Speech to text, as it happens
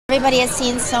Everybody has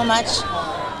seen so much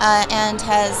and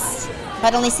has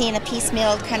but only seen a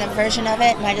piecemeal kind of version of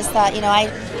it, and I just thought, you know,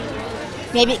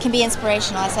 maybe it can be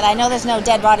inspirational. I said, I know there's no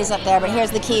dead bodies up there, but here's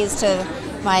the keys to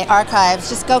my archives.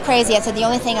 Just go crazy. I said, the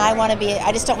only thing I want to be,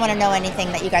 I just don't want to know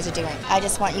anything that you guys are doing. I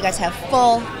just want you guys to have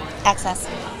full access.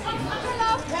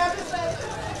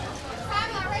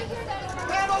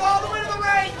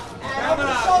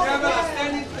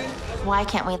 Why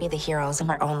can't we be the heroes of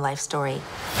our own life story?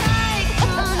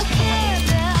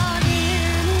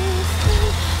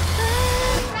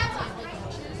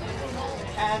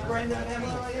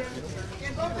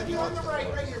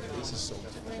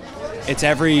 It's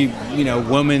every,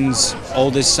 woman's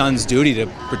oldest son's duty to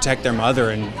protect their mother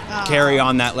and carry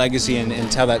on that legacy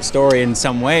and tell that story in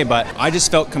some way. But I just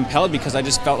felt compelled because I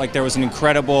just felt like there was an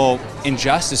incredible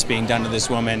injustice being done to this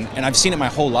woman, and I've seen it my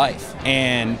whole life.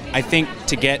 And I think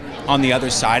to get on the other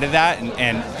side of that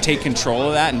and take control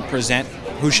of that and present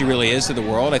who she really is to the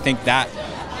world, I think that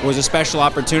was a special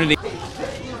opportunity.